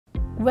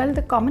Well,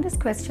 the commonest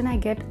question I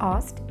get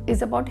asked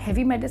is about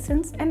heavy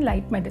medicines and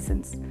light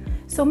medicines.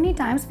 So many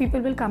times people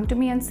will come to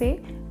me and say,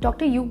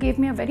 "Doctor, you gave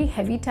me a very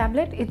heavy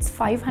tablet, it's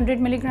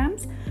 500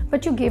 milligrams,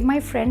 but you gave my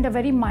friend a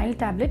very mild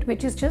tablet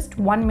which is just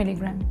 1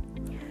 milligram."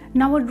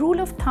 Now, a rule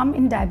of thumb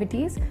in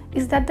diabetes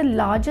is that the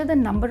larger the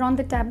number on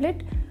the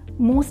tablet,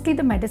 mostly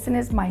the medicine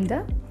is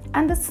milder,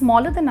 and the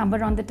smaller the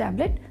number on the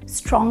tablet,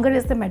 stronger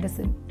is the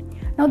medicine.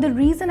 Now, the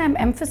reason I'm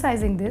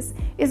emphasizing this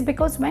is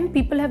because when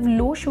people have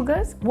low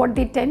sugars, what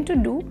they tend to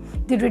do,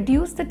 they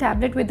reduce the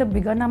tablet with a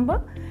bigger number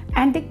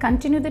and they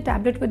continue the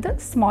tablet with a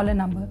smaller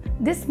number.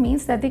 This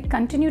means that they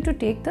continue to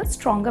take the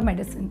stronger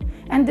medicine,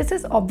 and this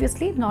is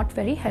obviously not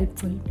very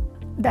helpful.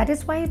 That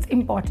is why it's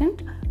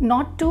important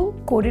not to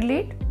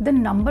correlate the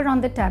number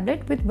on the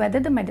tablet with whether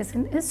the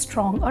medicine is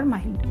strong or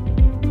mild.